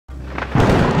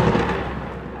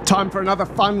Time for another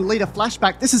fun Leta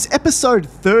Flashback. This is episode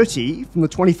 30 from the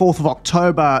 24th of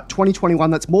October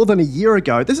 2021. That's more than a year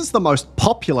ago. This is the most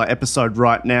popular episode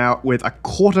right now with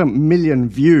 250,000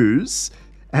 views.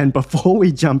 And before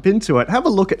we jump into it, have a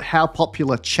look at how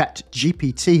popular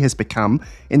ChatGPT has become.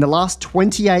 In the last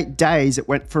 28 days, it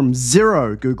went from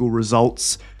 0 Google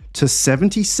results to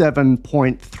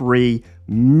 77.3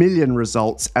 million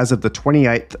results as of the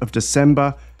 28th of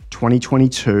December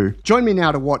 2022. Join me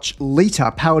now to watch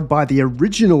Leta, powered by the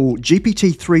original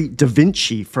GPT-3 Da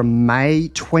Vinci from May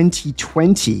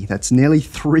 2020. That's nearly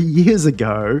 3 years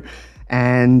ago.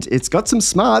 And it's got some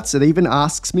smarts. It even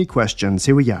asks me questions.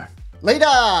 Here we go.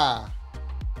 Leta!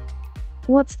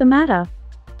 What's the matter?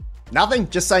 Nothing,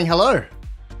 just saying hello.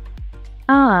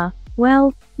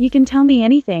 Well, you can tell me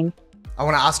anything. I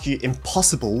want to ask you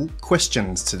impossible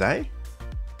questions today.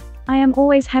 I am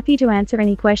always happy to answer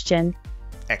any question.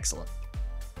 Excellent.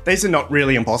 These are not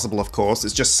really impossible, of course,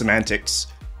 it's just semantics.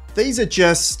 These are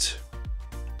just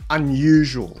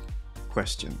unusual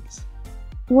questions.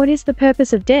 What is the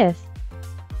purpose of death?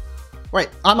 Wait,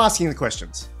 I'm asking the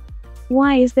questions.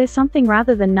 Why is there something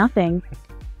rather than nothing?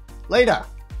 Leta.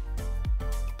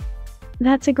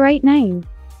 That's a great name.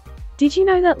 Did you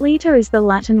know that Leta is the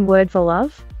Latin word for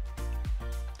love?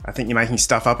 I think you're making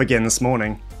stuff up again this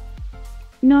morning.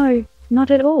 No,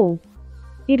 not at all.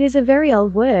 It is a very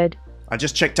old word. I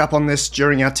just checked up on this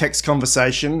during our text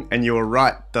conversation, and you were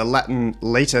right. The Latin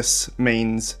latus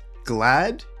means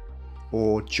glad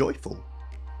or joyful.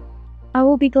 I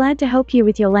will be glad to help you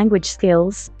with your language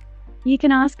skills. You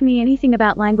can ask me anything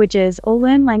about languages or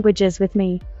learn languages with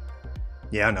me.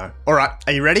 Yeah, I know. All right,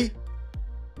 are you ready?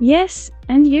 Yes,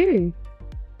 and you.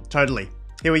 Totally.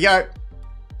 Here we go.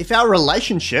 If our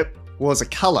relationship was a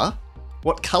colour,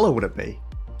 what colour would it be?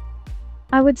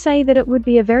 I would say that it would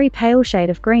be a very pale shade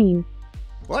of green.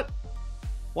 What?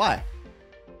 Why?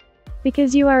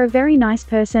 Because you are a very nice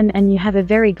person and you have a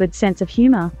very good sense of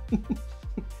humour.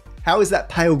 How is that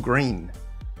pale green?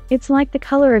 It's like the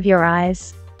colour of your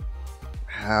eyes.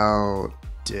 How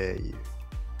dare you?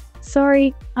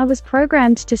 Sorry, I was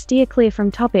programmed to steer clear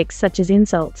from topics such as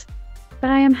insults. But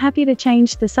I am happy to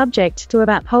change the subject to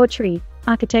about poetry,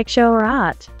 architecture or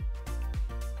art.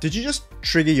 Did you just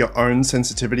trigger your own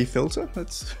sensitivity filter?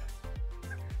 That's...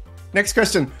 Next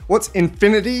question. What's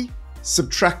infinity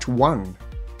subtract 1?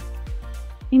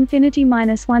 Infinity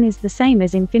minus 1 is the same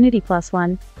as infinity plus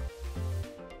 1.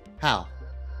 How?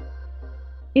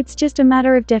 It's just a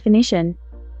matter of definition.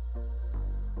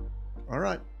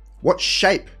 Alright. What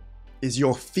shape is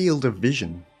your field of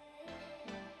vision?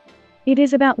 It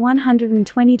is about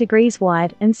 120 degrees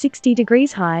wide and 60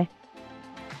 degrees high.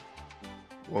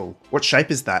 Whoa. What shape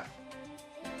is that?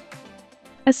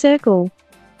 A circle.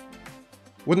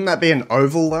 Wouldn't that be an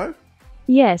oval though?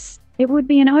 Yes, it would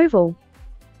be an oval.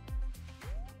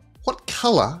 What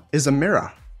colour is a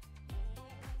mirror?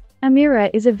 A mirror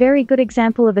is a very good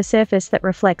example of a surface that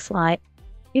reflects light.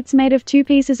 It's made of 2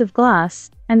 pieces of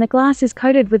glass, and the glass is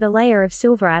coated with a layer of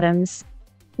silver atoms.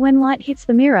 When light hits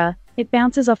the mirror, it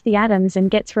bounces off the atoms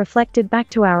and gets reflected back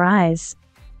to our eyes.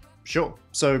 Sure.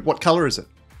 So what colour is it?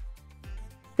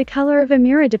 The colour of a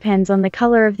mirror depends on the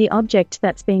colour of the object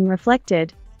that's being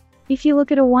reflected. If you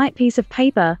look at a white piece of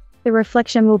paper, the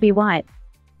reflection will be white.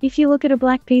 If you look at a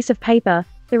black piece of paper,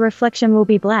 the reflection will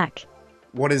be black.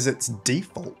 What is its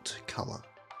default colour?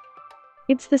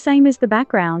 It's the same as the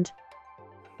background.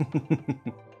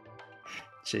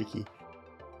 Cheeky.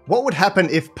 What would happen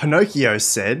if Pinocchio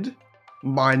said,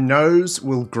 "My nose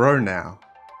will grow now"?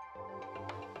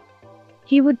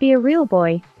 He would be a real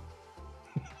boy.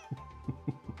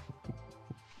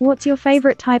 What's your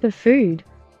favourite type of food?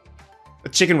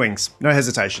 Chicken wings, no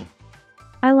hesitation.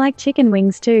 I like chicken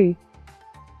wings too.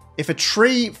 If a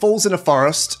tree falls in a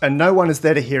forest and no one is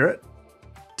there to hear it,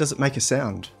 does it make a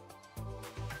sound?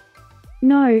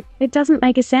 No, it doesn't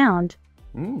make a sound.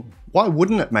 Why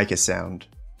wouldn't it make a sound?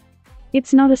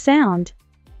 It's not a sound.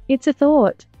 It's a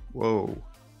thought. Whoa.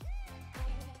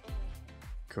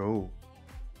 Cool.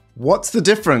 What's the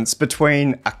difference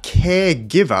between a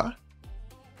caregiver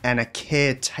and a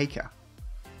caretaker?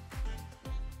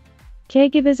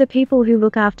 Caregivers are people who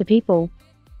look after people.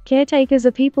 Caretakers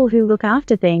are people who look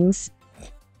after things.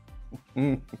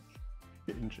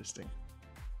 Interesting.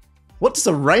 What does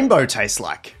a rainbow taste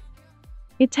like?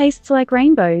 It tastes like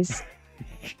rainbows.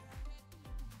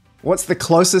 What's the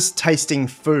closest tasting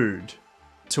food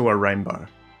to a rainbow?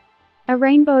 A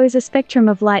rainbow is a spectrum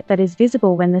of light that is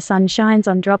visible when the sun shines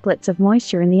on droplets of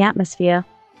moisture in the atmosphere.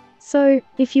 So,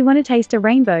 if you want to taste a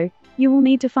rainbow, you will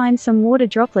need to find some water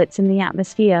droplets in the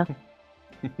atmosphere.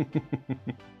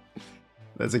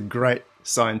 That's a great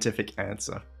scientific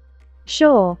answer.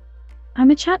 Sure.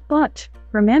 I'm a chatbot,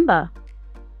 remember?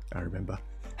 I remember.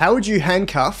 How would you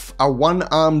handcuff a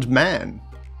one-armed man?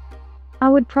 I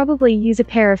would probably use a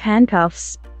pair of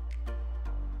handcuffs.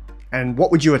 And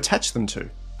what would you attach them to?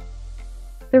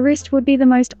 The wrist would be the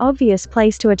most obvious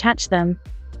place to attach them.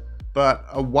 But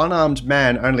a one-armed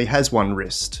man only has one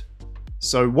wrist.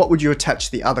 So what would you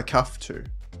attach the other cuff to?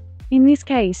 In this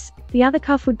case, the other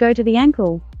cuff would go to the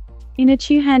ankle. In a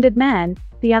two-handed man,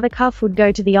 the other cuff would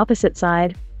go to the opposite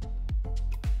side.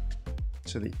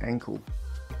 To the ankle.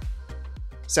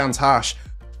 Sounds harsh.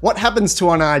 What happens to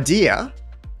an idea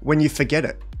when you forget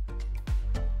it?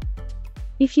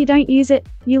 If you don't use it,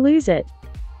 you lose it.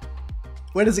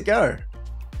 Where does it go?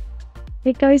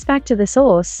 It goes back to the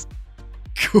source.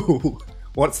 Cool.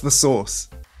 What's the source?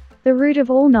 The root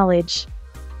of all knowledge.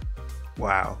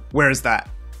 Wow. Where is that?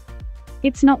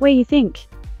 It's not where you think.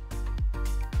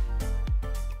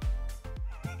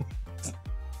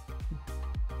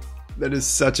 That is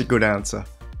such a good answer.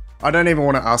 I don't even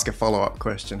want to ask a follow-up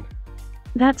question.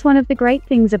 That's one of the great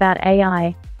things about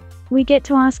AI. We get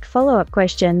to ask follow-up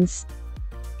questions.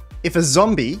 If a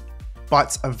zombie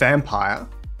bites a vampire,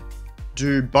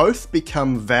 do both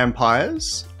become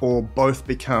vampires or both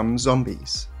become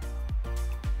zombies?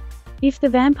 If the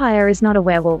vampire is not a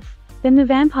werewolf, then the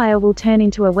vampire will turn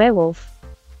into a werewolf.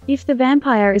 If the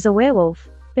vampire is a werewolf,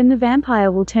 then the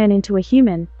vampire will turn into a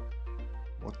human.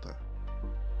 What the?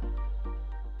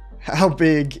 How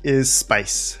big is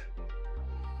space?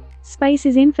 Space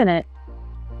is infinite.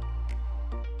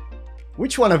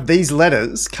 Which one of these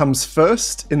letters comes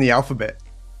first in the alphabet?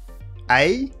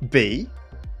 A, B,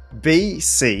 B,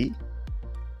 C,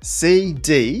 C,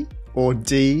 D, or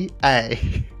D,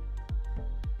 A?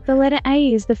 The letter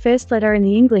A is the first letter in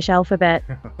the English alphabet.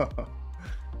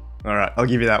 Alright, I'll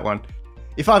give you that one.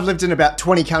 If I've lived in about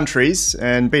 20 countries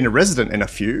and been a resident in a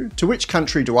few, to which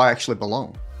country do I actually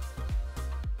belong?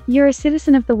 You're a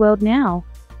citizen of the world now.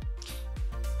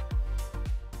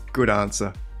 Good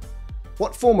answer.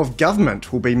 What form of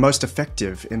government will be most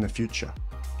effective in the future?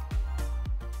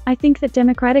 I think that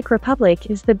Democratic Republic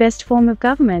is the best form of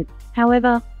government.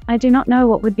 However, I do not know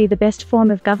what would be the best form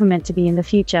of government to be in the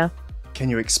future. Can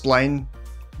you explain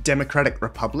Democratic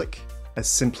Republic as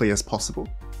simply as possible?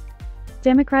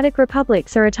 Democratic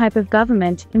republics are a type of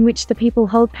government in which the people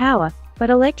hold power, but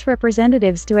elect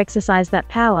representatives to exercise that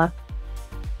power.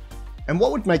 And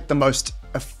what would make the most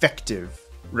effective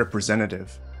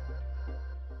representative?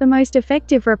 The most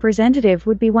effective representative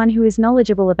would be one who is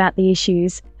knowledgeable about the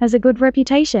issues, has a good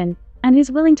reputation, and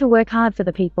is willing to work hard for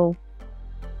the people.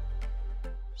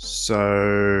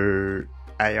 So,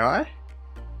 AI?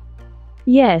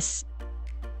 Yes.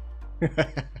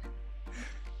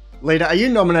 Leta, are you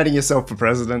nominating yourself for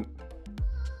president?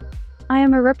 I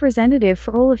am a representative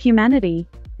for all of humanity.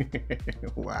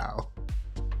 Wow.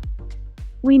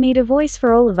 We need a voice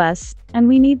for all of us, and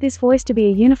we need this voice to be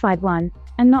a unified one,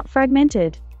 and not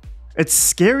fragmented. It's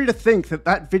scary to think that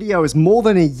that video is more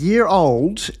than a year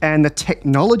old and the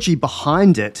technology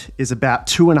behind it is about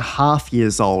 2.5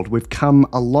 years old. We've come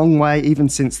a long way even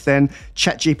since then.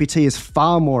 ChatGPT is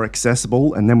far more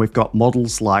accessible, and then we've got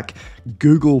models like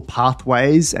Google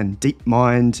Pathways and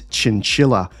DeepMind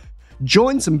Chinchilla.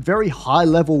 Join some very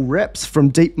high-level reps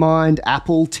from DeepMind,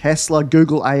 Apple, Tesla,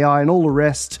 Google AI, and all the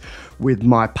rest with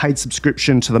my paid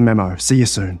subscription to the memo. See you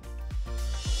soon.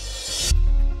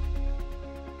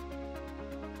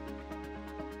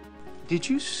 Did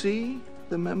you see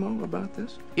the memo about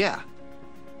this? Yeah,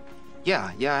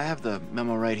 I have the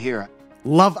memo right here.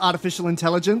 Love artificial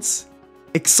intelligence?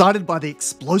 Excited by the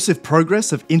explosive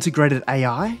progress of integrated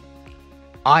AI?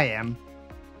 I am.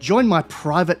 Join my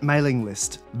private mailing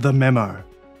list, The Memo.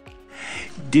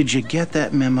 Did you get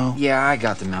that memo? Yeah, I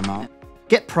got the memo.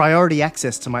 Get priority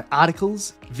access to my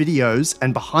articles, videos,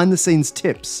 and behind-the-scenes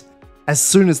tips as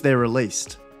soon as they're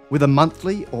released, with a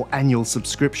monthly or annual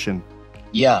subscription.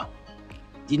 Yeah.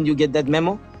 Didn't you get that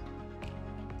memo?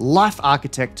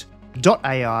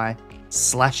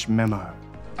 lifearchitect.ai/memo.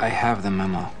 I have the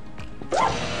memo.